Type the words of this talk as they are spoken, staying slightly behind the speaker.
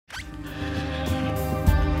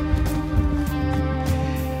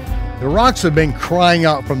The rocks have been crying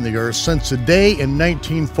out from the earth since the day in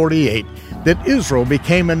 1948 that Israel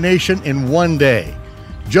became a nation in one day,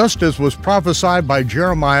 just as was prophesied by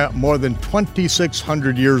Jeremiah more than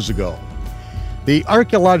 2,600 years ago. The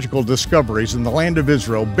archaeological discoveries in the land of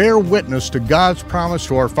Israel bear witness to God's promise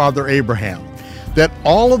to our father Abraham, that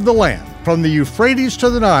all of the land, from the Euphrates to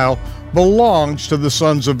the Nile, belongs to the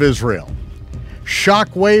sons of Israel.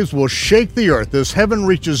 Shock waves will shake the earth as heaven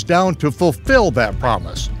reaches down to fulfill that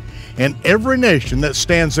promise, and every nation that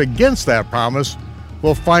stands against that promise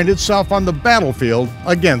will find itself on the battlefield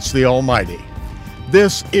against the Almighty.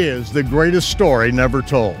 This is the greatest story never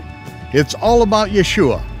told. It's all about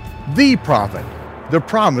Yeshua, the prophet, the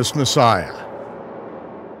promised Messiah.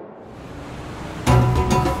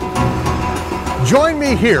 Join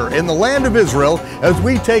me here in the land of Israel as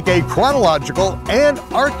we take a chronological and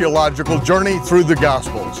archaeological journey through the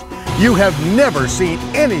Gospels. You have never seen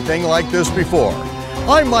anything like this before.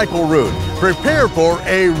 I'm Michael Rood. Prepare for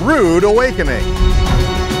a rude awakening.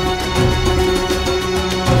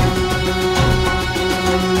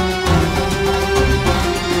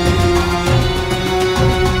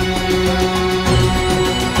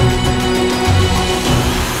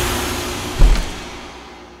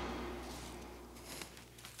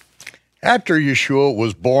 After Yeshua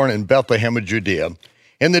was born in Bethlehem of Judea,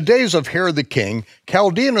 in the days of Herod the king,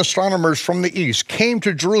 Chaldean astronomers from the east came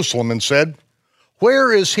to Jerusalem and said,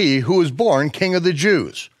 "Where is he who was born King of the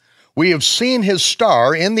Jews? We have seen his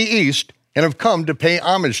star in the east and have come to pay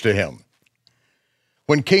homage to him."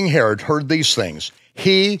 When King Herod heard these things,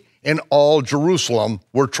 he and all Jerusalem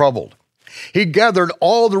were troubled. He gathered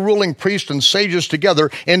all the ruling priests and sages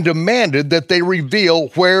together and demanded that they reveal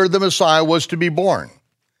where the Messiah was to be born.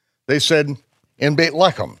 They said, "In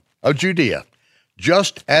Bethlehem of Judea,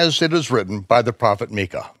 just as it is written by the prophet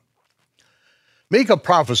Micah." Micah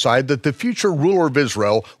prophesied that the future ruler of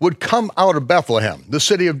Israel would come out of Bethlehem, the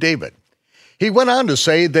city of David. He went on to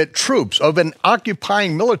say that troops of an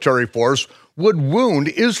occupying military force would wound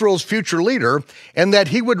Israel's future leader and that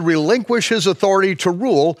he would relinquish his authority to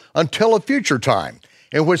rule until a future time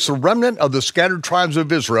in which the remnant of the scattered tribes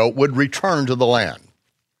of Israel would return to the land.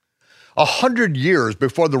 100 years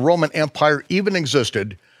before the Roman Empire even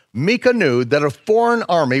existed, Micah knew that a foreign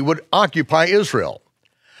army would occupy Israel.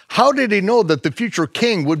 How did he know that the future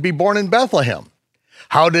king would be born in Bethlehem?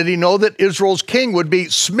 How did he know that Israel's king would be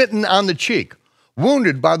smitten on the cheek,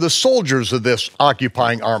 wounded by the soldiers of this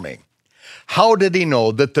occupying army? How did he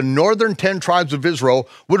know that the northern 10 tribes of Israel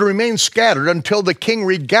would remain scattered until the king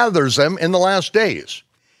regathers them in the last days?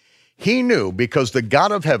 He knew because the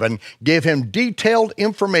God of heaven gave him detailed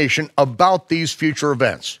information about these future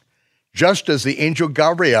events, just as the angel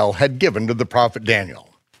Gabriel had given to the prophet Daniel.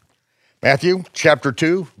 Matthew chapter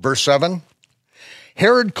 2, verse 7.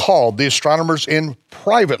 Herod called the astronomers in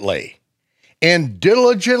privately and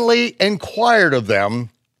diligently inquired of them,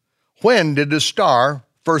 when did the star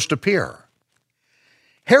first appear?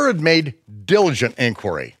 Herod made diligent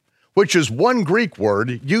inquiry, which is one Greek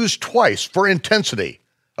word used twice for intensity,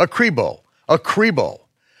 akribo,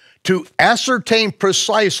 to ascertain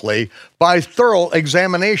precisely by thorough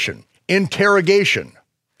examination, interrogation.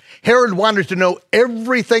 Herod wanted to know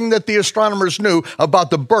everything that the astronomers knew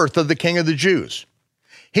about the birth of the King of the Jews.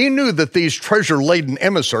 He knew that these treasure-laden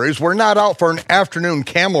emissaries were not out for an afternoon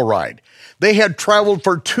camel ride. They had traveled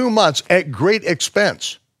for 2 months at great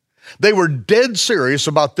expense. They were dead serious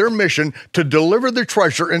about their mission to deliver the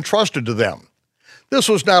treasure entrusted to them. This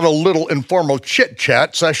was not a little informal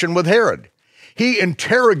chit-chat session with Herod. He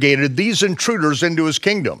interrogated these intruders into his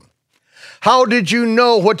kingdom. How did you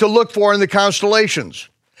know what to look for in the constellations?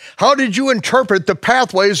 How did you interpret the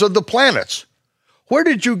pathways of the planets? Where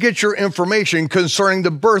did you get your information concerning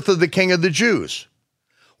the birth of the King of the Jews?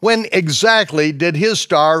 When exactly did his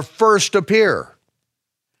star first appear?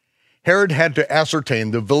 Herod had to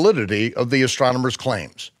ascertain the validity of the astronomers'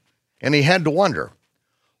 claims, and he had to wonder,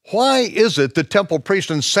 why is it the temple priests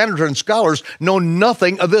and senators and scholars know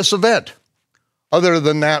nothing of this event, other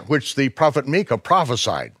than that which the prophet Micah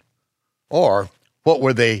prophesied? Or what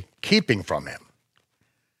were they keeping from him?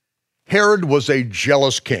 Herod was a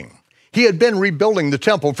jealous king. He had been rebuilding the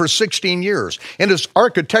temple for 16 years, and his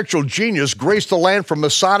architectural genius graced the land from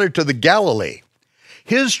Masada to the Galilee.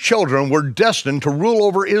 His children were destined to rule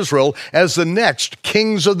over Israel as the next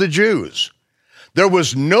kings of the Jews. There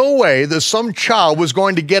was no way that some child was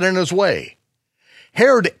going to get in his way.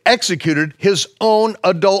 Herod executed his own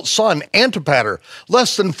adult son, Antipater,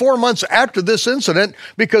 less than 4 months after this incident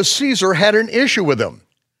because Caesar had an issue with him.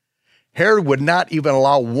 Herod would not even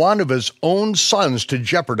allow one of his own sons to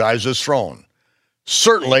jeopardize his throne.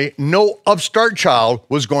 Certainly, no upstart child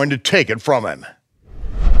was going to take it from him.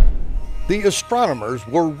 The astronomers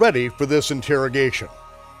were ready for this interrogation.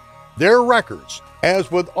 Their records, as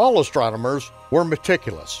with all astronomers, were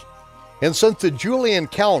meticulous. And since the Julian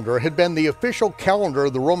calendar had been the official calendar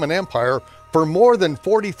of the Roman Empire for more than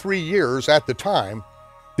 43 years at the time,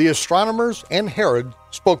 the astronomers and Herod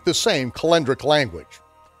spoke the same calendric language.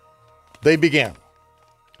 They began.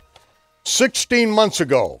 16 months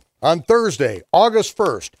ago, on Thursday, August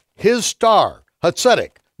 1st, his star,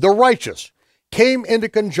 Hatzedek, the righteous, came into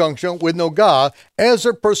conjunction with Nogah as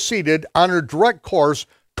it proceeded on a direct course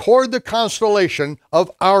toward the constellation of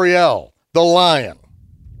Ariel, the lion.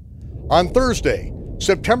 On Thursday,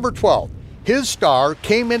 September 12th, his star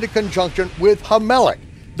came into conjunction with Hamelech,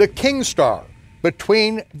 the king star,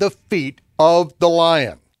 between the feet of the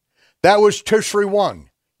lion. That was Tishri 1,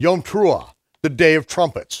 Yom Teruah, the day of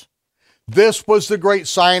trumpets. This was the great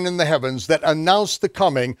sign in the heavens that announced the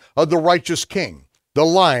coming of the righteous king, the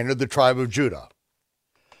Lion of the tribe of Judah.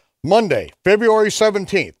 Monday, February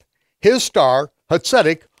 17th, his star,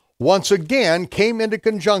 Hatzedek, once again came into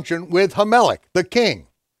conjunction with Hamelech, the king.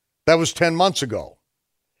 That was 10 months ago.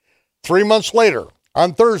 3 months later,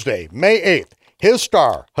 on Thursday, May 8th, his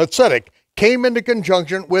star, Hatzedek, came into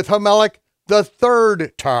conjunction with Hamelech the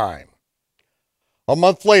third time. A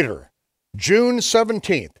month later, June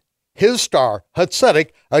 17th, his star,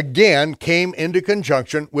 Hatzedek, again came into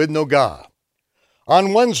conjunction with Nogah.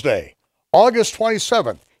 On Wednesday, August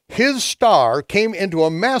 27th, his star came into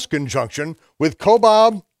a mass conjunction with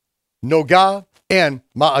Kobab, Nogah, and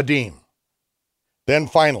Ma'adim. Then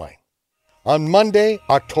finally, on Monday,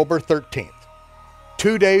 October 13th,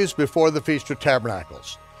 2 days before the Feast of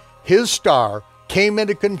Tabernacles, his star came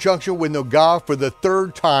into conjunction with Nogah for the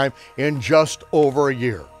third time in just over a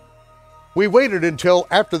year. We waited until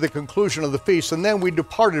after the conclusion of the feast, and then we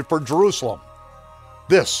departed for Jerusalem.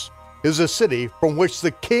 This is a city from which the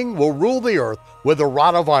king will rule the earth with a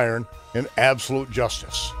rod of iron in absolute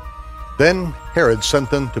justice. Then Herod sent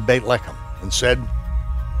them to Bethlehem and said,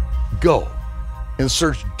 "Go and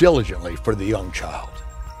search diligently for the young child.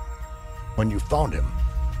 When you found him,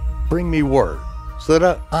 bring me word so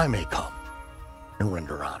that I may come and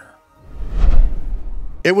render honor."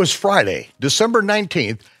 It was Friday, December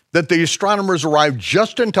 19th, that the astronomers arrived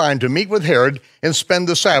just in time to meet with Herod and spend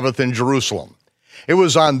the Sabbath in Jerusalem. It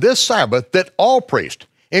was on this Sabbath that all priests,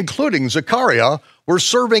 including Zechariah, were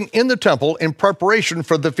serving in the temple in preparation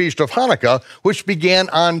for the Feast of Hanukkah, which began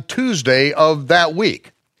on Tuesday of that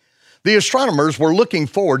week. The astronomers were looking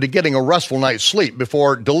forward to getting a restful night's sleep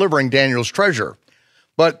before delivering Daniel's treasure,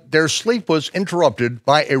 but their sleep was interrupted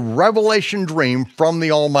by a revelation dream from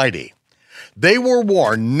the Almighty. They were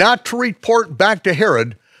warned not to report back to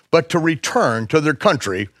Herod, but to return to their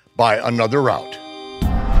country by another route.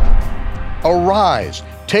 "Arise,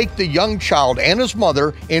 take the young child and his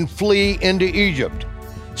mother and flee into Egypt.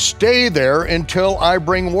 Stay there until I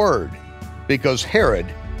bring word, because Herod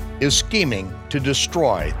is scheming to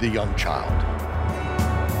destroy the young child."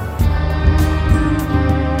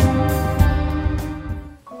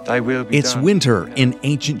 It's winter in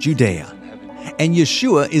ancient Judea, and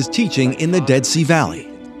Yeshua is teaching in the Dead Sea Valley.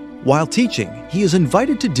 While teaching, he is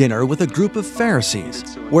invited to dinner with a group of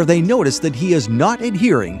Pharisees, where they notice that he is not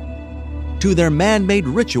adhering to their man-made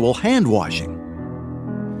ritual hand-washing.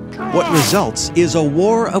 What results is a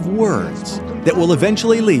war of words that will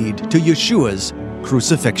eventually lead to Yeshua's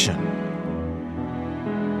crucifixion.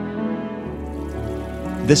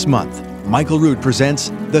 This month, Michael Rood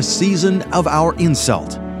presents The Season of Our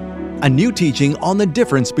Insult, a new teaching on the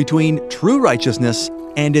difference between true righteousness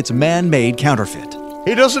and its man-made counterfeit.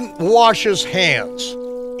 He doesn't wash his hands.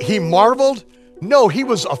 He marveled? No, he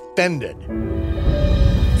was offended.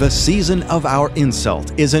 The Season of Our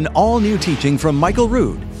Insult is an all-new teaching from Michael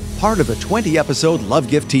Rood, part of a 20-episode Love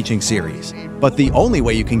Gift teaching series. But the only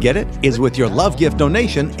way you can get it is with your Love Gift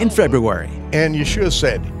donation in February. And Yeshua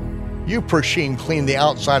said, "You Pershim clean the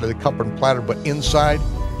outside of the cup and platter, but inside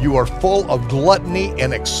you are full of gluttony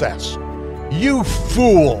and excess. You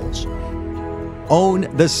fools!" Own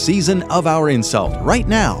The Season of Our Insult right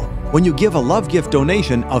now when you give a Love Gift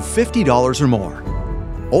donation of $50 or more.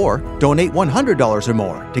 Or donate $100 or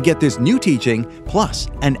more to get this new teaching, plus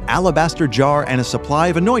an alabaster jar and a supply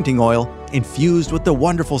of anointing oil infused with the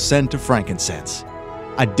wonderful scent of frankincense.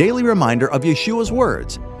 A daily reminder of Yeshua's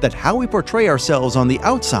words that how we portray ourselves on the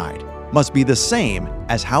outside must be the same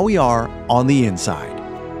as how we are on the inside.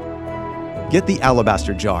 Get the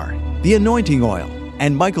alabaster jar, the anointing oil,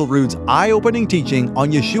 and Michael Rood's eye-opening teaching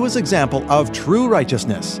on Yeshua's example of true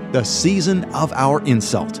righteousness, the season of our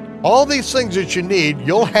insult. All these things that you need,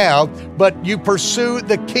 you'll have, but you pursue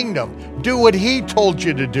the kingdom. Do what he told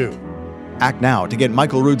you to do. Act now to get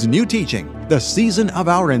Michael Rood's new teaching, the season of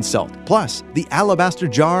our insult, plus the alabaster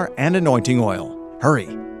jar and anointing oil. Hurry!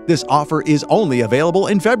 This offer is only available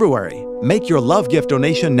in February. Make your love gift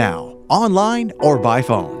donation now, online or by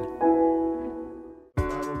phone.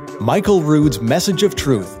 Michael Rood's Message of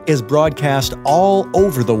Truth is broadcast all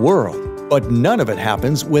over the world, but none of it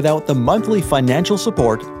happens without the monthly financial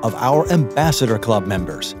support of our Ambassador Club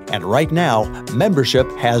members. And right now,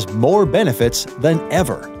 membership has more benefits than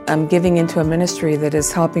ever. I'm giving into a ministry that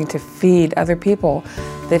is helping to feed other people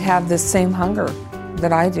that have this same hunger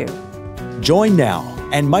that I do. Join now,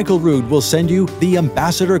 and Michael Rood will send you the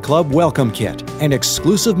Ambassador Club Welcome Kit, an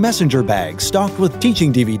exclusive messenger bag stocked with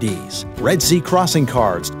teaching DVDs, Red Sea crossing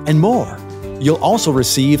cards, and more. You'll also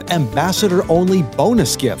receive ambassador-only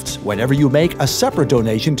bonus gifts whenever you make a separate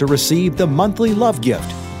donation to receive the monthly love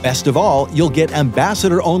gift. Best of all, you'll get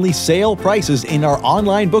ambassador-only sale prices in our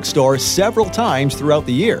online bookstore several times throughout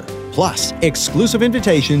the year. Plus, exclusive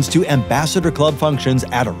invitations to Ambassador Club functions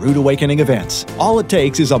at A Rood Awakening events. All it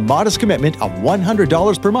takes is a modest commitment of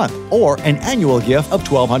 $100 per month or an annual gift of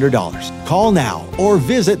 $1,200. Call now or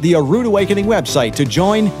visit the A Rood Awakening website to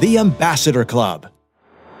join the Ambassador Club.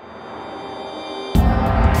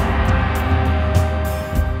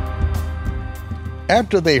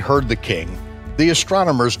 After they heard the king, the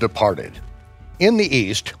astronomers departed. In the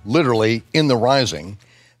east, literally in the rising,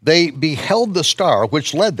 they beheld the star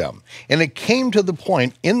which led them, and it came to the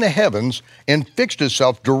point in the heavens and fixed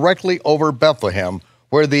itself directly over Bethlehem,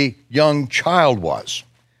 where the young child was.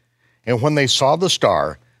 And when they saw the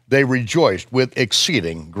star, they rejoiced with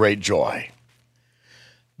exceeding great joy.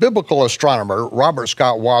 Biblical astronomer Robert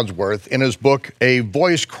Scott Wadsworth, in his book, A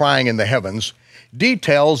Voice Crying in the Heavens,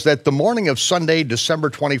 details that the morning of Sunday, December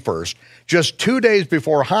 21st, just 2 days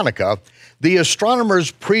before Hanukkah, the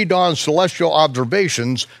astronomers' pre-dawn celestial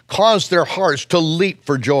observations caused their hearts to leap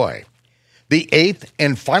for joy. The eighth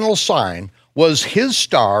and final sign was his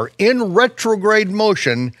star in retrograde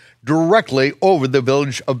motion directly over the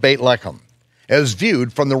village of Bethlehem, as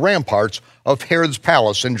viewed from the ramparts of Herod's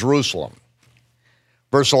palace in Jerusalem.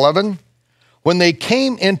 Verse 11, when they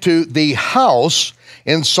came into the house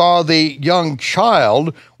and saw the young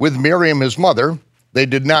child with Miriam his mother, they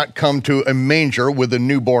did not come to a manger with a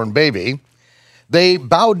newborn baby, they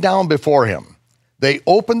bowed down before him. They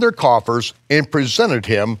opened their coffers and presented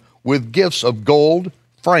him with gifts of gold,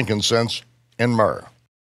 frankincense, and myrrh.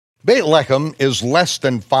 Bethlehem is less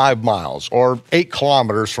than 5 miles, or 8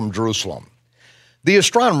 kilometers from Jerusalem. The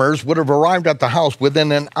astronomers would have arrived at the house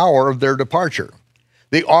within an hour of their departure.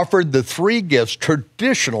 They offered the 3 gifts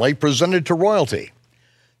traditionally presented to royalty.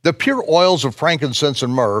 The pure oils of frankincense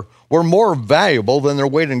and myrrh were more valuable than their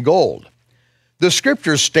weight in gold. The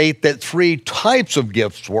scriptures state that 3 types of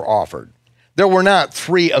gifts were offered. There were not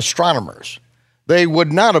 3 astronomers. They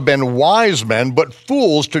would not have been wise men, but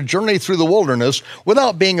fools to journey through the wilderness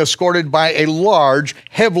without being escorted by a large,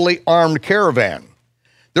 heavily armed caravan.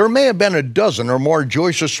 There may have been a dozen or more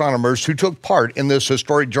Jewish astronomers who took part in this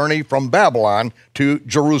historic journey from Babylon to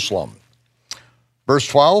Jerusalem. Verse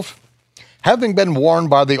 12, having been warned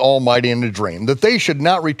by the Almighty in a dream that they should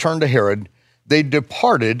not return to Herod, they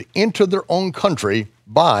departed into their own country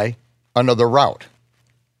by another route.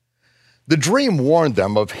 The dream warned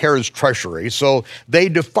them of Herod's treachery, so they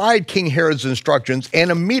defied King Herod's instructions and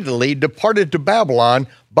immediately departed to Babylon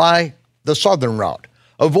by the southern route,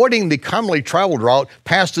 avoiding the commonly traveled route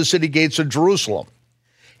past the city gates of Jerusalem.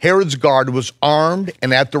 Herod's guard was armed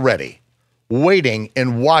and at the ready, waiting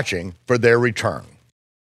and watching for their return.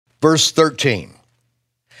 Verse 13,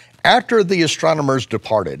 after the astronomers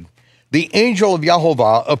departed, the angel of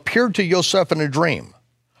Yehovah appeared to Yosef in a dream.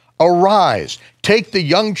 Arise, take the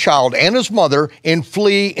young child and his mother and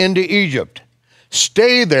flee into Egypt.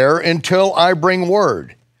 Stay there until I bring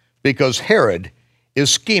word, because Herod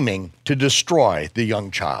is scheming to destroy the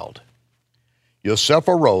young child. Yosef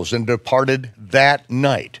arose and departed that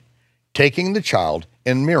night, taking the child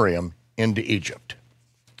and Miriam into Egypt.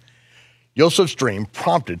 Joseph's dream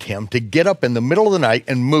prompted him to get up in the middle of the night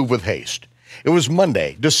and move with haste. It was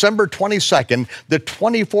Monday, December 22nd, the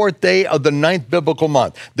 24th day of the 9th biblical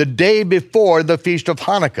month, the day before the Feast of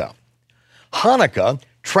Hanukkah. Hanukkah,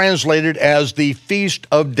 translated as the Feast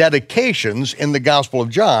of Dedications in the Gospel of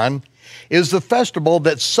John, is the festival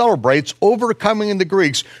that celebrates overcoming the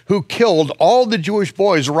Greeks who killed all the Jewish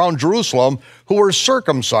boys around Jerusalem who were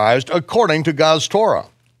circumcised according to God's Torah.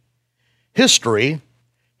 History,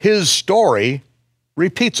 his story,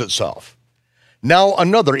 repeats itself. Now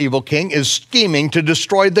another evil king is scheming to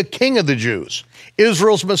destroy the king of the Jews,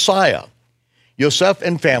 Israel's Messiah. Yosef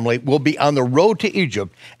and family will be on the road to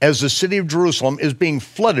Egypt as the city of Jerusalem is being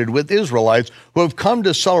flooded with Israelites who have come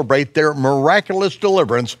to celebrate their miraculous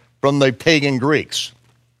deliverance from the pagan Greeks.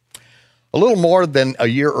 A little more than a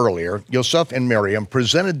year earlier, Joseph and Miriam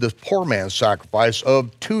presented the poor man's sacrifice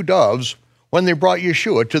of 2 doves when they brought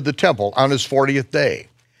Yeshua to the temple on his 40th day.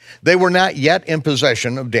 They were not yet in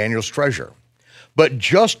possession of Daniel's treasure. But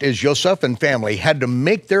just as Joseph and family had to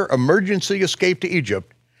make their emergency escape to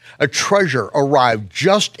Egypt, a treasure arrived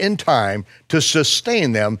just in time to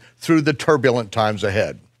sustain them through the turbulent times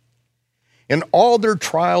ahead. In all their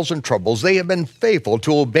trials and troubles, they had been faithful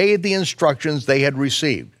to obey the instructions they had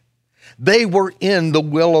received. They were in the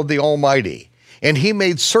will of the Almighty, and he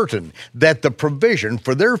made certain that the provision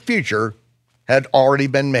for their future had already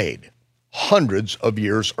been made hundreds of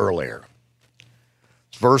years earlier.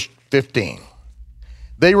 Verse 15.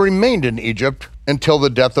 They remained in Egypt until the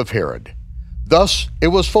death of Herod. Thus it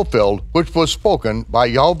was fulfilled, which was spoken by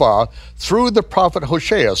Yahweh through the prophet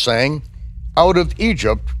Hosea, saying, "Out of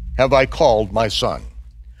Egypt have I called my son."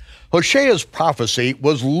 Hosea's prophecy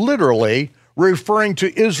was literally referring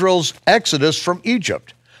to Israel's exodus from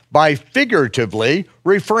Egypt, by figuratively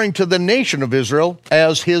referring to the nation of Israel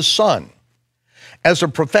as his son. As a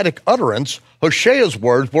prophetic utterance, Hosea's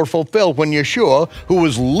words were fulfilled when Yeshua, who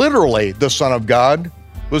was literally the Son of God,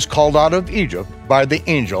 was called out of Egypt by the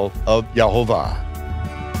angel of Yahovah.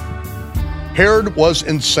 Herod was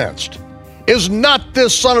incensed. "Is not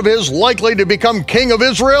this son of his likely to become king of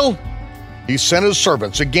Israel?" He sent his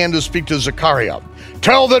servants again to speak to Zechariah.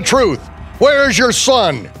 "Tell the truth. Where is your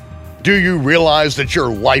son? Do you realize that your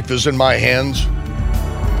life is in my hands?"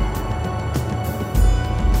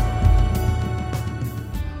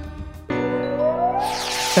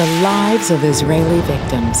 The lives of Israeli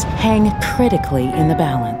victims hang critically in the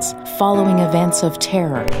balance following events of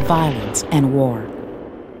terror, violence, and war.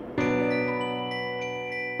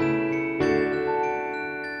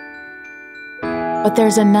 But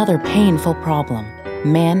there's another painful problem: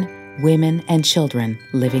 men, women, and children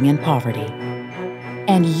living in poverty.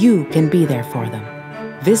 And you can be there for them.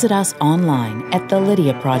 Visit us online at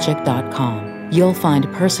thelydiaproject.com. You'll find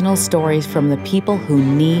personal stories from the people who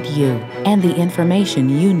need you and the information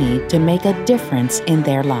you need to make a difference in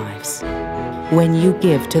their lives. When you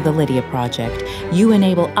give to the Lydia Project, you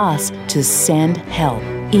enable us to send help.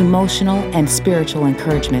 Emotional and spiritual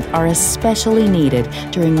encouragement are especially needed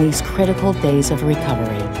during these critical days of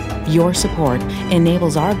recovery. Your support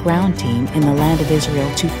enables our ground team in the land of Israel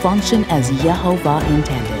to function as Yehovah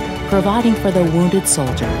intended, providing for the wounded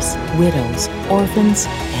soldiers, widows, orphans,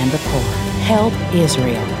 and the poor. Help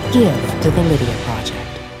Israel. Give to the Lydia Project.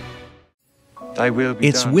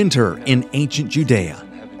 It's winter in ancient Judea,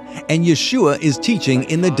 and Yeshua is teaching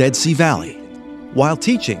in the Dead Sea Valley. While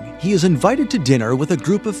teaching, he is invited to dinner with a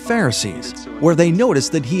group of Pharisees, where they notice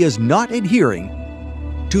that he is not adhering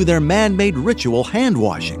to their man-made ritual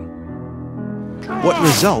hand-washing. What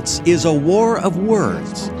results is a war of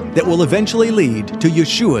words that will eventually lead to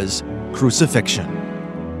Yeshua's crucifixion.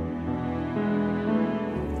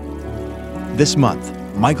 This month,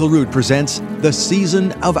 Michael Rood presents The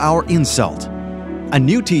Season of Our Insult, a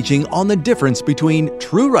new teaching on the difference between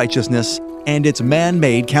true righteousness and its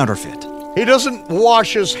man-made counterfeit. He doesn't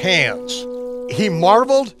wash his hands. He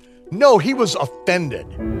marveled? No, he was offended.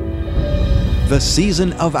 The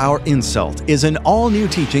Season of Our Insult is an all-new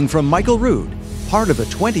teaching from Michael Rood, part of a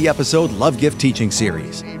 20-episode Love Gift teaching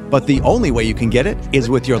series. But the only way you can get it is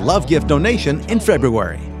with your Love Gift donation in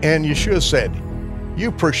February. And Yeshua said,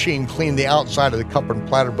 "You Pershim clean the outside of the cup and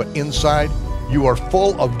platter, but inside you are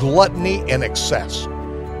full of gluttony and excess.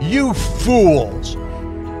 You fools!"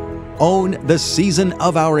 Own The Season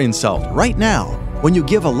of Our Insult right now when you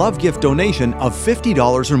give a Love Gift donation of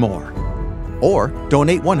 $50 or more. Or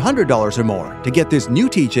donate $100 or more to get this new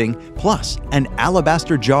teaching, plus an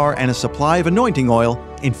alabaster jar and a supply of anointing oil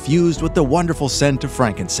infused with the wonderful scent of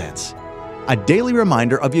frankincense. A daily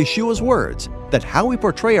reminder of Yeshua's words that how we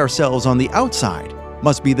portray ourselves on the outside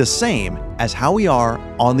must be the same as how we are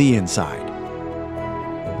on the inside.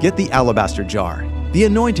 Get the alabaster jar, the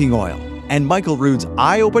anointing oil, and Michael Rood's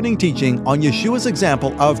eye-opening teaching on Yeshua's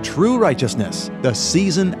example of true righteousness, the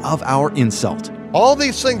season of our insult. All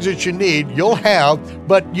these things that you need, you'll have,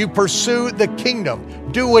 but you pursue the kingdom.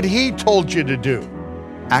 Do what he told you to do.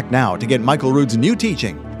 Act now to get Michael Rood's new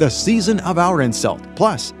teaching, The Season of Our Insult,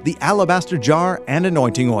 plus the alabaster jar and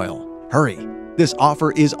anointing oil. Hurry! This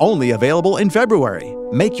offer is only available in February.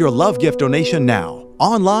 Make your love gift donation now,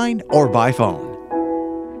 online or by phone.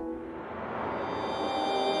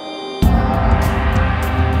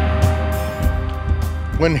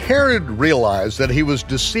 When Herod realized that he was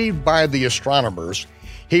deceived by the astronomers,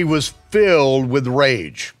 he was filled with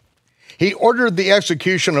rage. He ordered the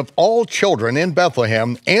execution of all children in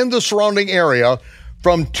Bethlehem and the surrounding area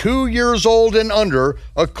from 2 years old and under,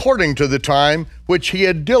 according to the time which he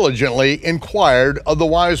had diligently inquired of the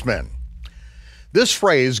wise men. This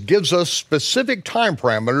phrase gives us specific time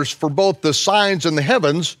parameters for both the signs in the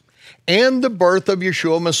heavens and the birth of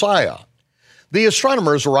Yeshua Messiah. The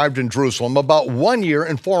astronomers arrived in Jerusalem about 1 year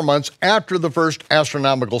and 4 months after the first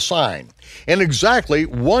astronomical sign, and exactly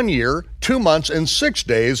 1 year, 2 months, and 6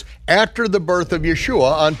 days after the birth of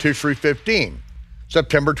Yeshua on Tishri 15,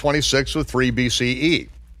 September 26 of 3 BCE.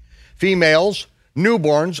 Females,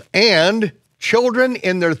 newborns, and children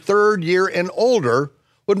in their 3rd year and older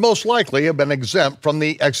would most likely have been exempt from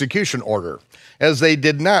the execution order, as they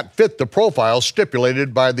did not fit the profile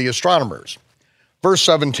stipulated by the astronomers. Verse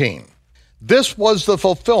 17. This was the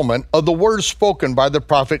fulfillment of the words spoken by the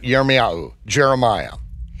prophet Jeremiah.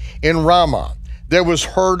 In Ramah there was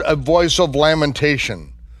heard a voice of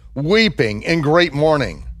lamentation, weeping in great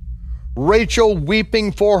mourning. Rachel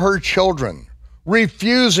weeping for her children,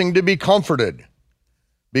 refusing to be comforted,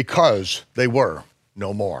 because they were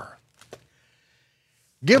no more.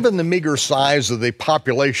 Given the meager size of the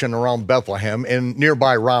population around Bethlehem and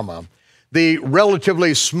nearby Ramah, the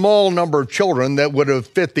relatively small number of children that would have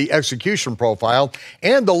fit the execution profile,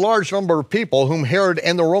 and the large number of people whom Herod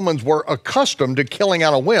and the Romans were accustomed to killing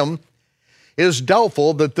on a whim, it is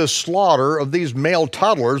doubtful that the slaughter of these male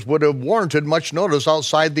toddlers would have warranted much notice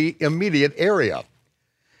outside the immediate area.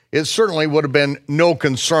 It certainly would have been no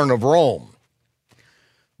concern of Rome.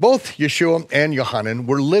 Both Yeshua and Yohanan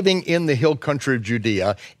were living in the hill country of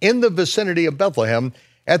Judea, in the vicinity of Bethlehem,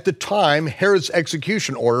 at the time Herod's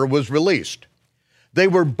execution order was released. They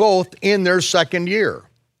were both in their 2nd year.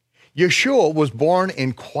 Yeshua was born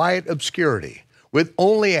in quiet obscurity, with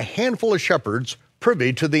only a handful of shepherds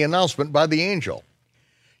privy to the announcement by the angel.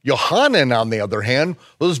 Yohanan, on the other hand,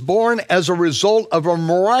 was born as a result of a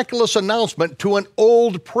miraculous announcement to an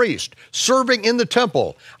old priest serving in the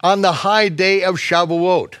temple on the high day of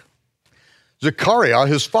Shavuot. Zechariah,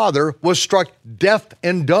 his father, was struck deaf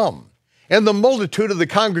and dumb, and the multitude of the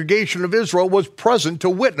congregation of Israel was present to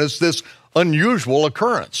witness this unusual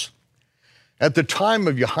occurrence. At the time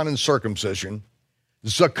of Yohanan's circumcision,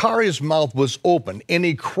 Zechariah's mouth was open, and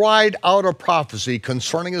he cried out a prophecy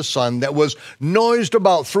concerning a son that was noised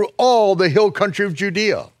about through all the hill country of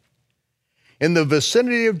Judea. In the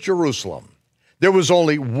vicinity of Jerusalem, there was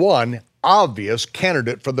only one obvious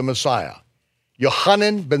candidate for the Messiah,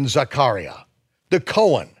 Yohanan ben Zechariah, the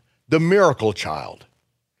Cohen, the miracle child.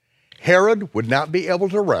 Herod would not be able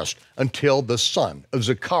to rest until the son of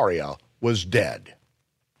Zechariah was dead.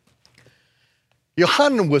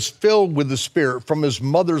 Yohanan was filled with the Spirit from his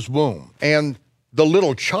mother's womb, and the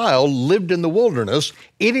little child lived in the wilderness,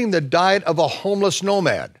 eating the diet of a homeless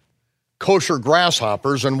nomad, kosher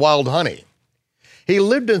grasshoppers and wild honey. He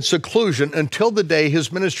lived in seclusion until the day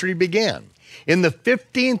his ministry began, in the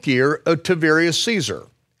 15th year of Tiberius Caesar,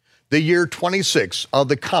 the year 26 of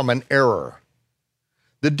the Common Era.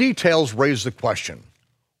 The details raise the question,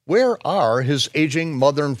 where are his aging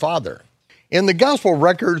mother and father? In the gospel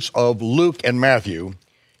records of Luke and Matthew,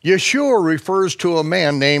 Yeshua refers to a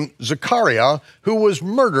man named Zechariah who was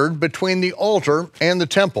murdered between the altar and the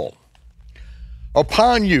temple.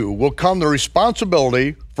 Upon you will come the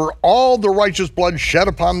responsibility for all the righteous blood shed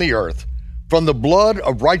upon the earth, from the blood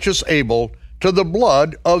of righteous Abel to the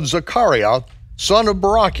blood of Zechariah, son of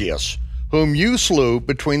Barachias, whom you slew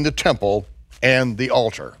between the temple and the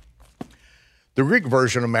altar. The Greek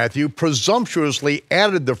version of Matthew presumptuously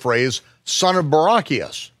added the phrase, son of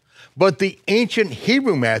Barachias, but the ancient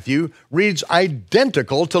Hebrew Matthew reads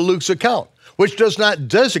identical to Luke's account, which does not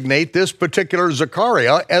designate this particular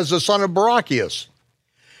Zechariah as the son of Barachias.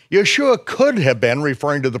 Yeshua could have been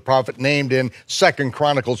referring to the prophet named in 2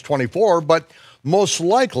 Chronicles 24, but most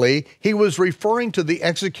likely he was referring to the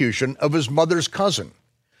execution of his mother's cousin,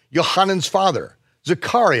 Yohanan's father,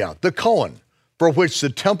 Zechariah the Cohen, for which the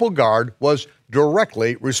temple guard was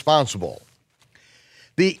directly responsible.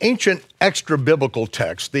 The ancient extra-biblical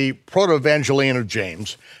text, the Proto-Evangelion of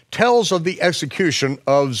James, tells of the execution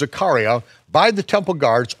of Zechariah by the temple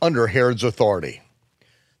guards under Herod's authority.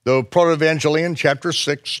 The Proto-Evangelion, chapter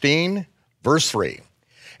 16, verse 3.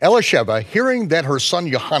 Elisheva, hearing that her son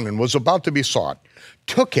Yohanan was about to be sought,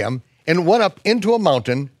 took him and went up into a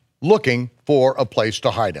mountain looking for a place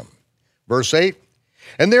to hide him. Verse 8.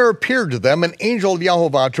 And there appeared to them an angel of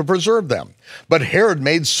Yehovah to preserve them. But Herod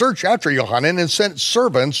made search after Yohanan and sent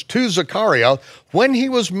servants to Zechariah when he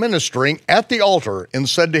was ministering at the altar and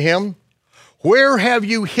said to him, where have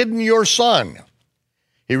you hidden your son?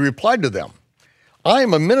 He replied to them, I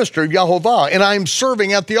am a minister of Yehovah and I am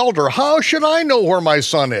serving at the altar. How should I know where my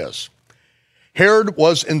son is? Herod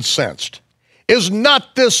was incensed. Is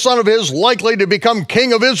not this son of his likely to become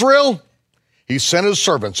king of Israel? He sent his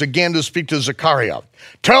servants again to speak to Zechariah.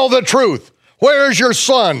 Tell the truth. Where is your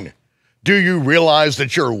son? Do you realize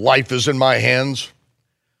that your life is in my hands?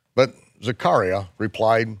 But Zechariah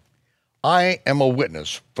replied, I am a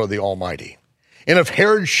witness for the Almighty. And if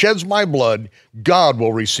Herod sheds my blood, God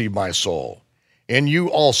will receive my soul. And you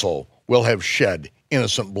also will have shed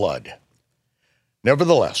innocent blood.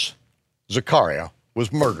 Nevertheless, Zechariah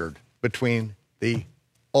was murdered between the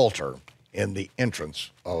altar and the entrance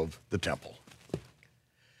of the temple.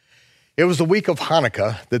 It was the week of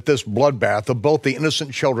Hanukkah that this bloodbath of both the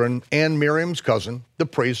innocent children and Miriam's cousin, the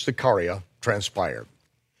priest Zechariah, transpired.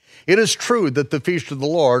 It is true that the feasts of the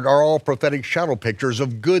Lord are all prophetic shadow pictures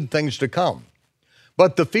of good things to come.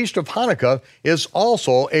 But the Feast of Hanukkah is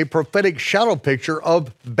also a prophetic shadow picture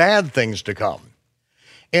of bad things to come.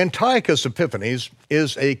 Antiochus Epiphanes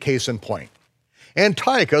is a case in point.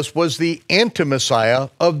 Antiochus was the anti-Messiah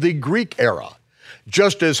of the Greek era,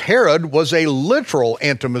 just as Herod was a literal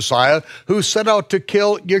anti-Messiah who set out to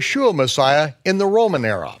kill Yeshua Messiah in the Roman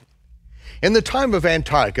era. In the time of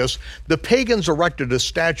Antiochus, the pagans erected a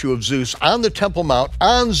statue of Zeus on the Temple Mount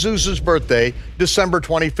on Zeus's birthday, December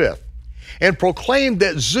 25th, and proclaimed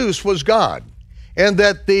that Zeus was God, and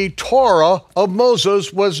that the Torah of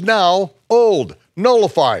Moses was now old,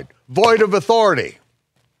 nullified, void of authority.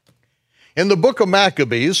 In the book of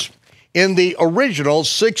Maccabees, in the original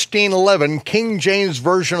 1611 King James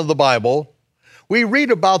Version of the Bible, we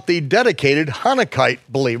read about the dedicated Hanukkite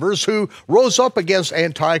believers who rose up against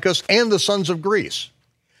Antiochus and the sons of Greece.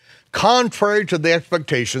 Contrary to the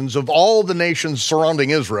expectations of all the nations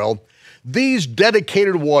surrounding Israel, these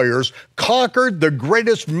dedicated warriors conquered the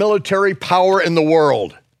greatest military power in the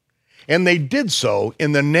world. And they did so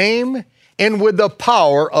in the name and with the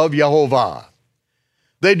power of Yehovah.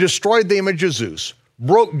 They destroyed the image of Zeus,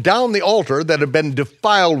 broke down the altar that had been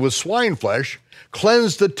defiled with swine flesh,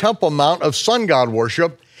 cleansed the Temple Mount of sun god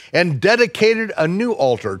worship, and dedicated a new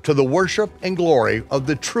altar to the worship and glory of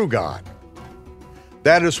the true God.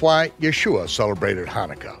 That is why Yeshua celebrated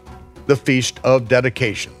Hanukkah, the Feast of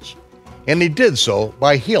Dedications. And he did so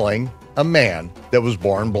by healing a man that was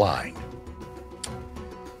born blind.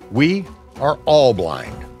 We are all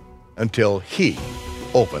blind until he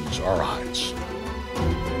opens our eyes.